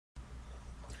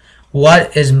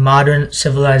What is modern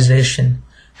civilization?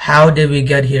 How did we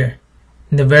get here?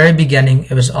 In the very beginning,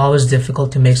 it was always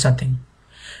difficult to make something.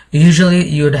 Usually,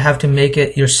 you would have to make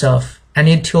it yourself.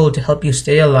 Any tool to help you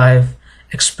stay alive,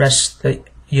 express the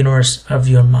universe of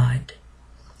your mind.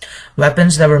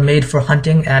 Weapons that were made for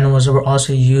hunting animals were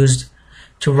also used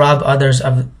to rob others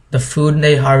of the food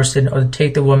they harvested or to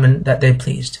take the woman that they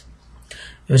pleased.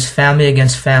 It was family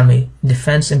against family.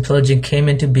 Defense and pillaging came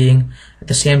into being at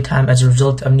the same time as a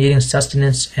result of needing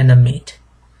sustenance and a mate.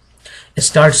 It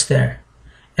starts there,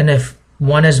 and if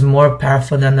one is more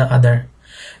powerful than the other,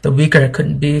 the weaker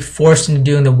couldn't be forced into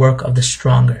doing the work of the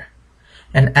stronger.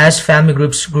 And as family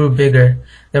groups grew bigger,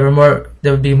 there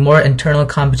would be more internal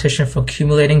competition for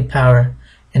accumulating power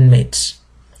and mates.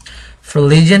 For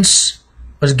legience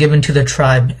was given to the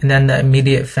tribe and then the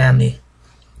immediate family.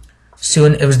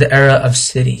 Soon it was the era of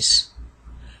cities.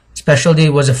 Specialty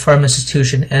was a firm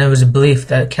institution, and it was a belief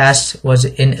that caste was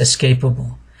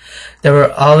inescapable. There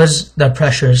were always the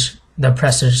oppressors,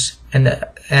 and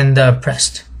the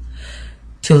oppressed.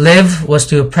 To live was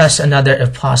to oppress another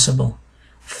if possible.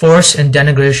 Force and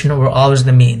denigration were always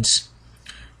the means.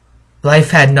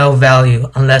 Life had no value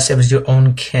unless it was your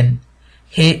own kin.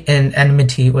 Hate and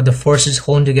enmity were the forces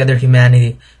holding together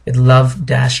humanity, with love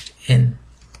dashed in.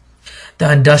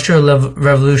 The Industrial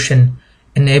Revolution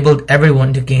enabled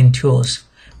everyone to gain tools.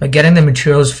 By getting the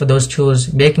materials for those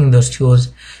tools, making those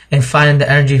tools, and finding the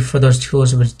energy for those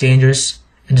tools was dangerous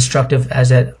and destructive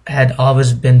as it had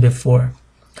always been before.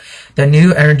 The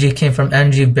new energy came from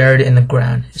energy buried in the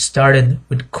ground. It started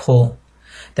with coal.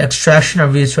 The extraction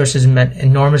of resources meant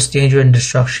enormous danger and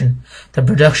destruction. The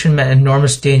production meant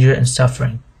enormous danger and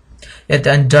suffering. Yet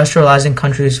the industrializing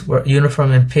countries were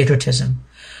uniform in patriotism.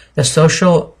 The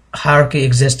social hierarchy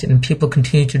existed, and people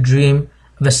continued to dream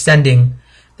of ascending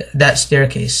that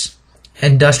staircase.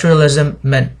 Industrialism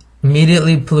meant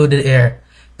immediately polluted air,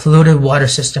 polluted water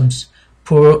systems,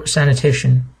 poor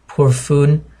sanitation, poor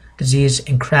food, disease,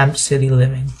 and cramped city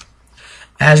living.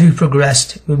 As we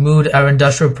progressed, we moved our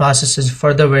industrial processes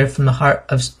further away from the heart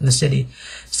of the city.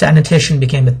 Sanitation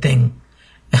became a thing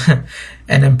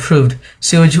and improved.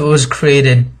 Sewage was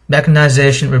created.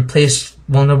 Mechanization replaced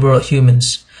vulnerable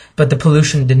humans. But the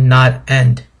pollution did not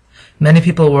end. Many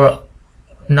people were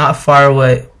not far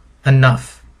away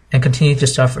enough and continued to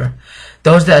suffer.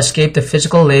 Those that escaped the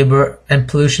physical labor and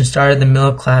pollution started the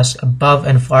middle class above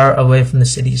and far away from the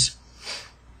cities.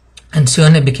 And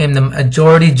soon it became the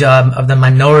majority job of the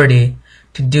minority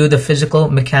to do the physical,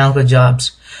 mechanical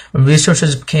jobs. When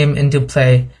resources came into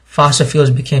play, fossil fuels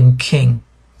became king.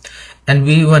 And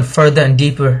we went further and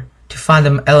deeper to find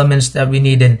the elements that we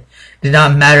needed. It did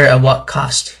not matter at what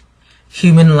cost.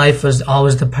 Human life was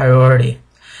always the priority.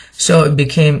 So it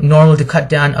became normal to cut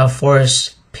down our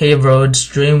forests, pave roads,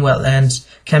 drain wetlands,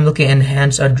 chemically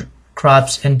enhance our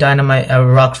crops, and dynamite our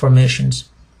rock formations.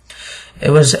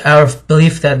 It was our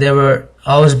belief that there would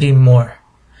always be more.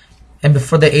 And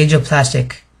before the age of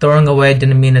plastic, throwing away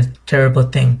didn't mean a terrible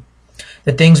thing.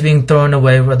 The things being thrown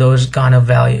away were those gone of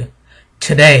value.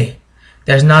 Today,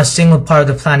 there's not a single part of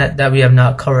the planet that we have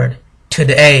not covered.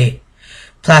 Today,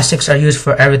 plastics are used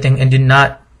for everything and do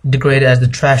not degrade as the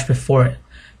trash before it.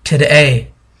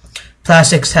 Today,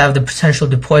 plastics have the potential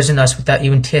to poison us without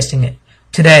even tasting it.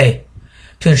 Today,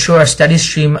 to ensure a steady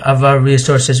stream of our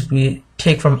resources, we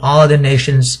take from all other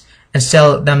nations and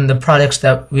sell them the products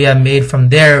that we have made from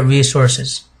their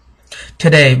resources.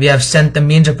 Today, we have sent the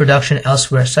means of production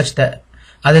elsewhere such that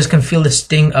others can feel the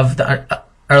sting of the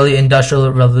early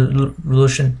industrial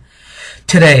revolution.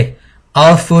 Today,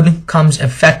 all food comes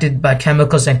infected by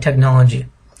chemicals and technology.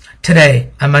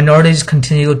 Today, our minorities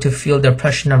continue to feel the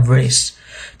oppression of race.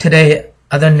 Today,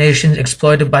 other nations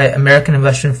exploited by American and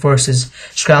Western forces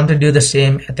scramble to do the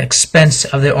same at the expense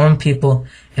of their own people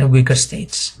in weaker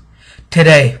states.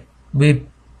 Today, we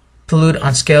pollute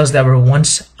on scales that were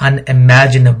once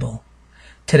unimaginable.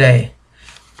 Today,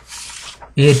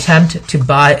 we attempt to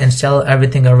buy and sell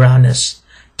everything around us.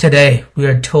 Today, we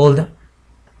are told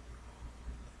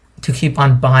to keep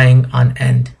on buying on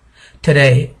end.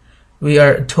 Today, we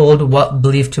are told what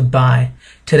belief to buy.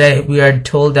 Today, we are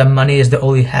told that money is the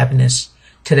only happiness.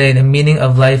 Today, the meaning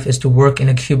of life is to work in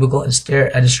a cubicle and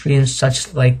stare at a screen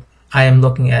such like I am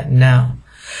looking at now.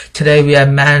 Today, we have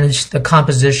managed the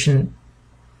composition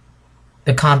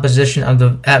of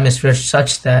the atmosphere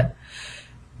such that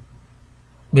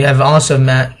we have also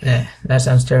that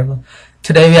sounds terrible.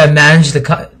 Today, we have managed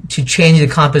to change the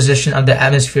composition of the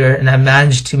atmosphere and have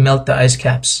managed to melt the ice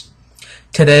caps.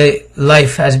 Today,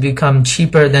 life has become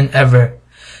cheaper than ever.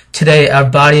 Today, our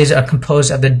bodies are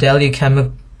composed of the deadly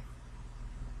chemicals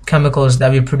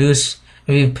that we produce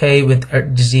and we pay with our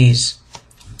disease.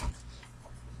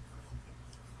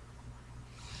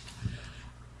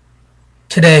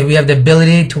 Today, we have the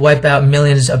ability to wipe out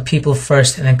millions of people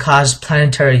first and then cause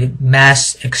planetary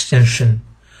mass extinction.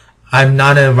 I'm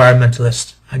not an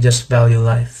environmentalist. I just value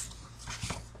life.